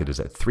 In fact, it is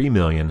at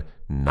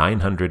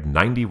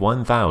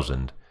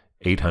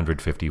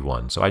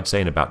 3,991,851. So I'd say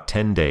in about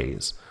 10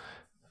 days,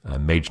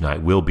 Mage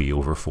Knight will be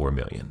over 4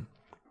 million.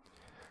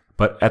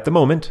 But at the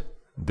moment,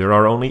 there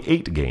are only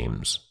 8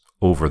 games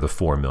over the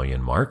 4 million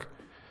mark.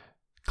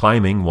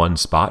 Climbing 1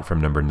 spot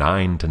from number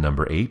 9 to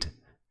number 8,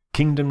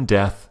 Kingdom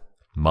Death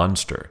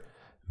Monster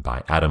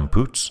by Adam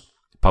Poots,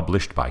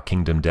 published by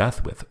Kingdom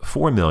Death with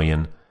 4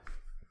 million.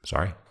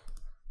 Sorry.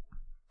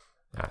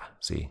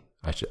 See,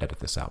 I should edit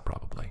this out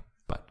probably.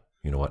 But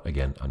you know what?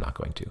 Again, I'm not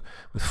going to.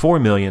 With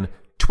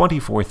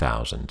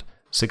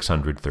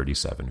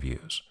 4,024,637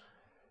 views.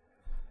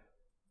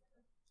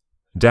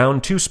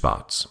 Down 2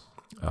 spots.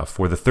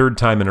 For the 3rd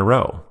time in a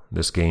row,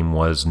 this game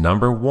was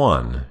number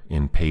 1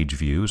 in page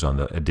views on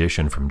the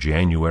edition from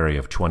January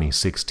of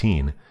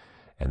 2016,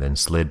 and then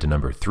slid to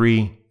number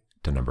 3,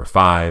 to number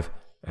 5,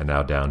 and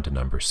now down to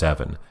number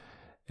 7.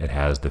 It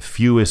has the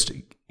fewest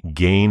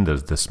gain,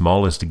 the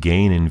smallest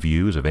gain in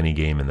views of any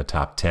game in the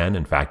top 10,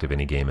 in fact, of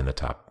any game in the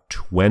top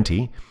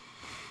 20,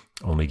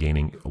 only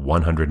gaining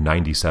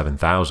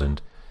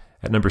 197,000.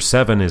 At number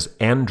 7 is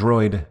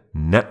Android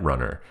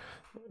Netrunner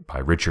by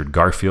Richard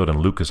Garfield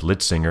and Lucas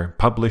Litzinger,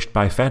 published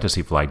by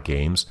Fantasy Flight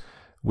Games,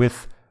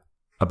 with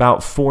about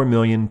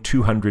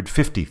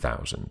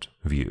 4,250,000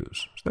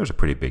 views. So there's a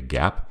pretty big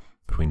gap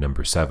between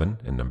number 7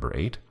 and number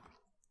 8.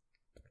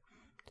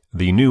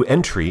 The new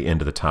entry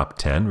into the top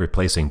 10,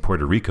 replacing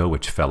Puerto Rico,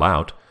 which fell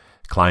out,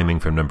 climbing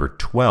from number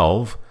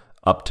 12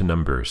 up to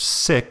number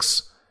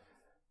 6,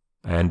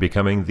 and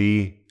becoming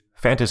the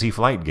Fantasy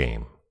Flight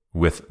game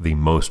with the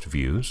most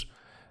views.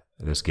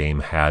 This game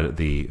had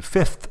the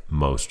 5th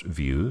most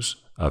views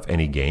of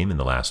any game in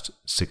the last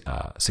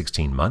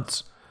 16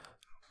 months.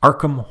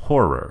 Arkham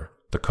Horror,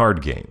 the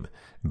card game,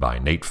 by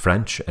Nate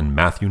French and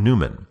Matthew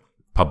Newman,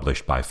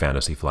 published by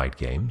Fantasy Flight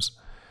Games,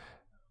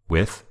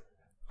 with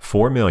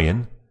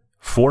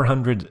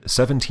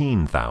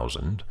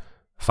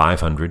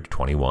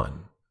 4,417,521.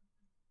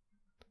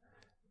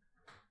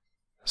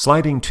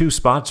 Sliding 2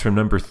 spots from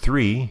number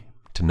 3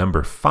 to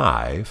number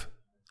 5,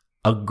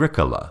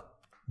 Agricola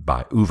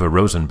by Uwe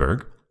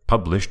Rosenberg,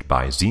 published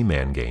by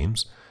Z-Man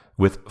Games,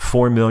 with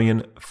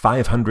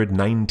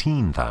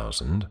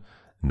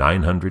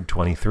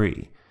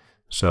 4,519,923.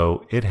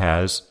 So it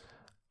has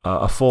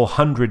a full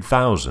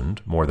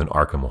 100,000 more than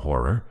Arkham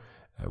Horror,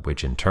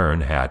 which in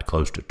turn had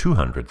close to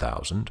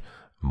 200,000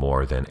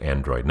 more than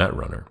Android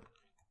Netrunner.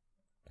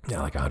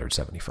 Yeah, like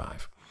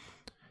 175.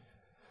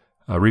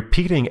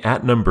 Repeating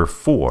at number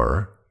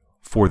 4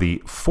 for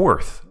the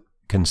 4th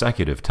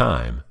consecutive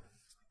time,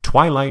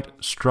 Twilight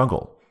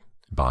Struggle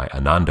by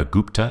Ananda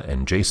Gupta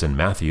and Jason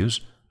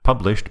Matthews,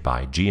 published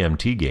by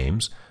GMT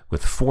Games,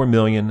 with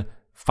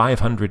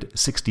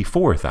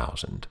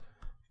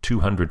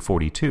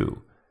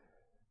 4,564,242.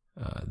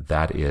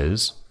 That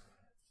is,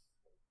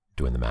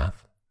 doing the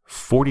math,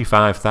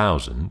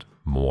 45,000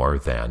 more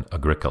than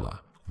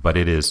Agricola. But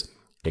it is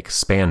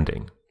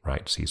expanding,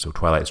 right? See, so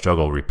Twilight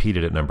Struggle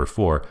repeated at number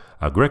 4.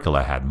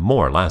 Agricola had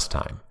more last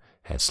time,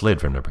 had slid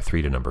from number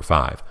 3 to number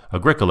 5.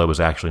 Agricola was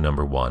actually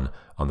number 1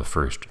 on the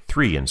first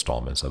 3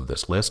 installments of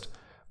this list,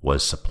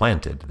 was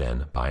supplanted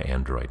then by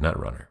Android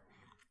Netrunner.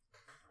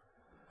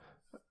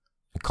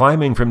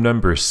 Climbing from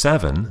number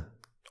 7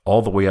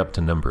 all the way up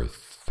to number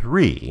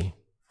 3,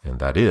 and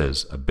that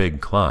is a big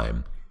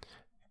climb,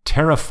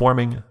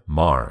 Terraforming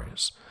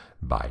Mars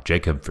by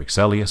Jacob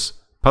Frixelius,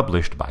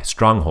 published by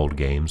Stronghold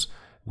Games,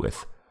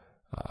 with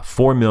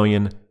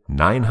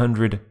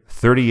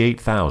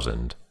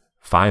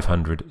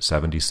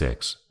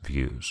 4,938,576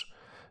 views.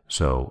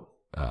 So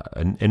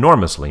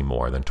enormously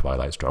more than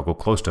Twilight Struggle,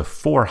 close to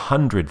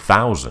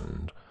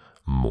 400,000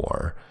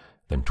 more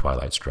than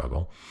Twilight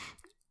Struggle.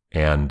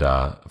 And,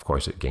 of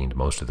course, it gained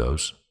most of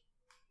those.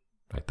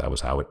 Right? That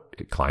was how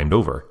it climbed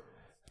over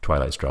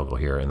Twilight Struggle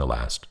here in the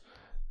last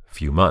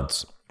few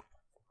months.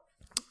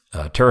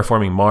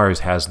 Terraforming Mars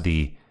has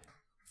the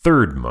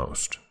 3rd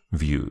most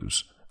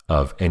views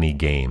of any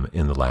game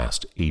in the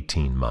last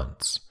 18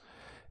 months.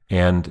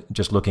 And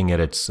just looking at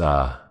its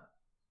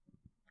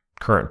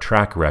current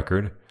track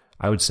record,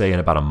 I would say in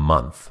about a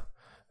month,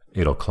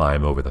 it'll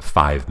climb over the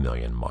 5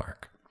 million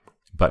mark.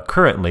 But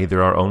currently,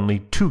 there are only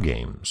 2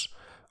 games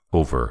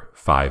over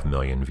 5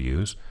 million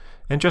views.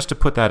 And just to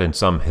put that in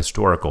some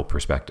historical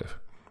perspective,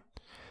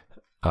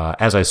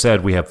 as I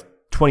said, we have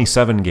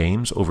 27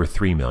 games over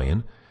 3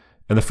 million.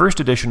 And the first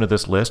edition of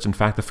this list, in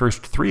fact, the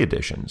first 3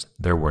 editions,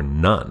 there were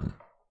none.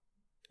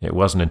 It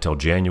wasn't until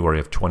January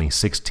of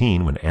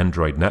 2016, when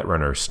Android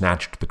Netrunner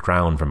snatched the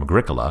crown from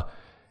Agricola,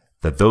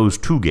 that those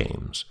 2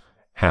 games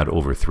had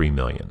over 3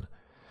 million.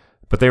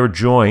 But they were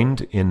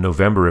joined in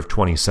November of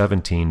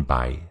 2017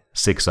 by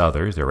 6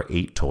 others. There were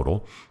 8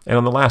 total. And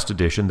on the last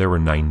edition, there were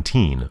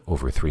 19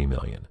 over 3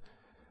 million.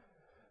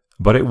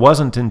 But it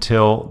wasn't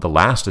until the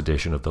last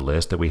edition of the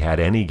list that we had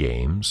any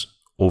games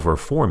over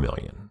 4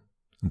 million.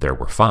 There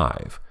were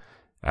 5.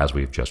 As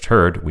we've just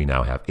heard, we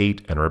now have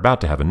 8 and are about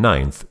to have a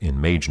 9th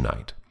in Mage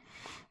Knight.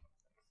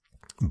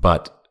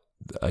 But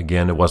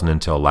again, it wasn't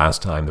until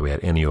last time that we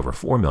had any over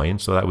 4 million,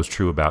 so that was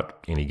true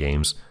about any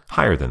games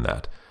higher than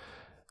that.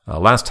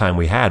 Last time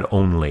we had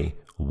only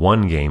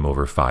 1 game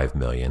over 5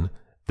 million.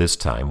 This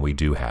time we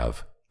do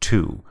have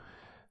 2.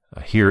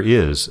 Here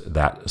is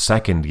that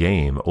second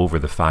game over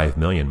the 5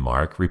 million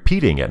mark,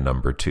 repeating at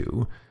number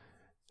 2,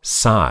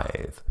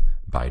 Scythe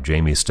by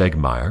Jamie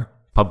Stegmaier,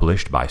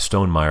 published by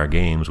Stonemaier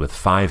Games with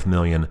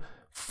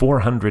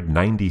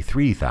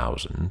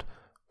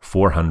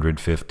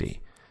 5,493,450.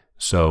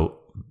 So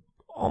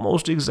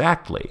almost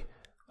exactly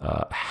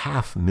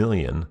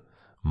 500,000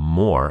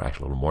 more,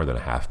 actually a little more than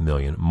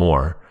 500,000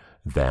 more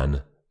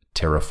than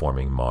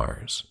Terraforming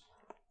Mars.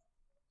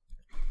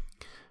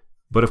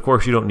 But of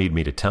course, you don't need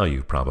me to tell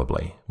you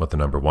probably what the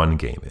number 1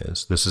 game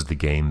is. This is the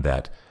game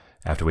that,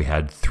 after we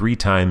had 3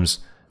 times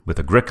with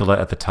Agricola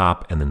at the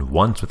top and then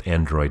once with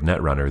Android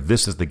Netrunner,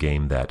 this is the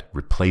game that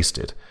replaced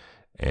it.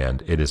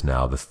 And it is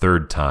now the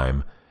 3rd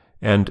time,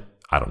 and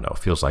I don't know,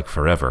 feels like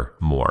forever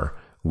more,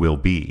 will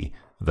be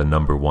the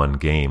number 1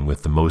 game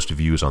with the most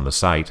views on the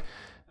site.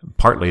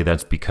 Partly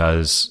that's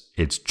because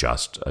it's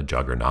just a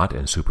juggernaut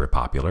and super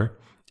popular.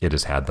 It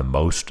has had the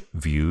most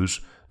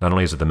views. Not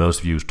only is it the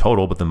most views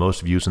total, but the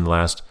most views in the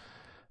last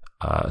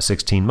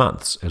 16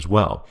 months as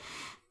well.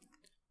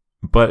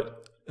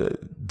 But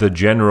the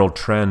general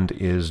trend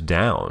is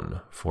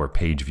down for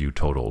page view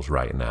totals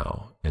right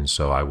now. And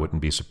so I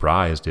wouldn't be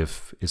surprised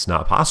if it's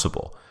not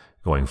possible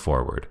going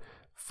forward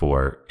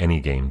for any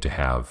game to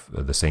have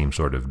the same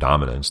sort of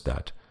dominance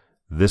that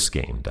this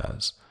game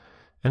does.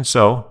 And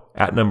so,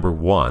 at number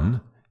 1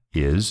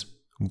 is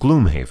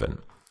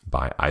Gloomhaven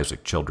by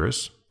Isaac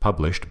Childress,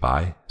 published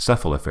by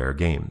Cephalofair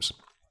Games.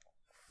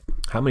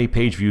 How many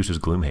page views does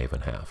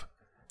Gloomhaven have?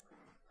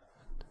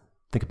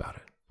 Think about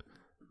it.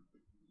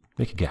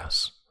 Make a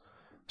guess.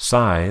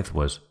 Scythe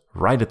was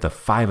right at the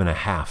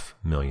 5.5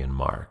 million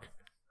mark,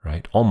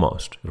 right?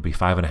 Almost. It'll be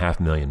 5.5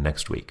 million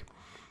next week.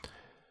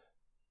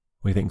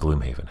 What do you think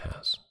Gloomhaven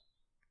has?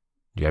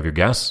 Do you have your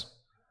guess?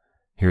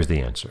 Here's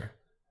the answer.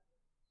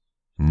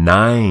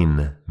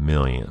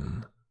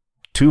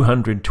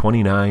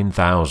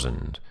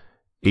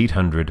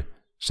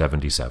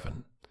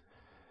 9,229,877.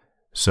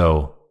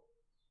 So,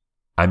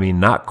 I mean,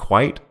 not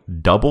quite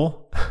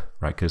double,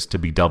 right? Because to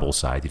be double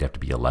Scythe, you'd have to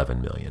be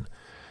 11 million.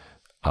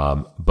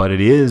 But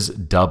it is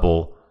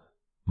double,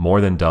 more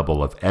than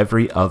double of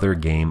every other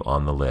game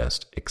on the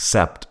list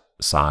except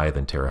Scythe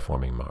and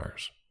Terraforming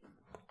Mars.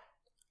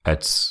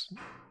 That's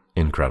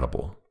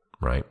incredible,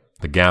 right?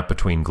 The gap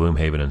between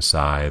Gloomhaven and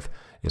Scythe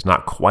is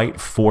not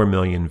quite 4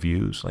 million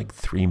views, like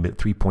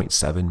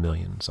 3.7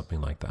 million,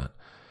 something like that.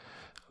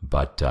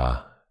 But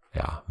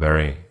yeah,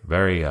 very,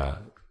 very,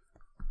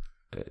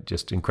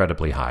 just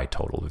incredibly high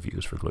total of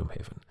views for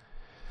Gloomhaven.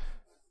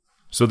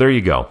 So there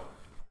you go.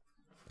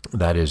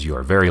 That is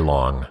your very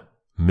long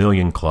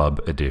Million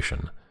Club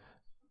edition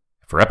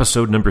for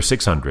episode number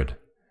 600,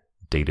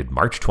 dated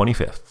March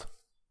 25th,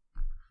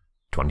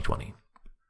 2020.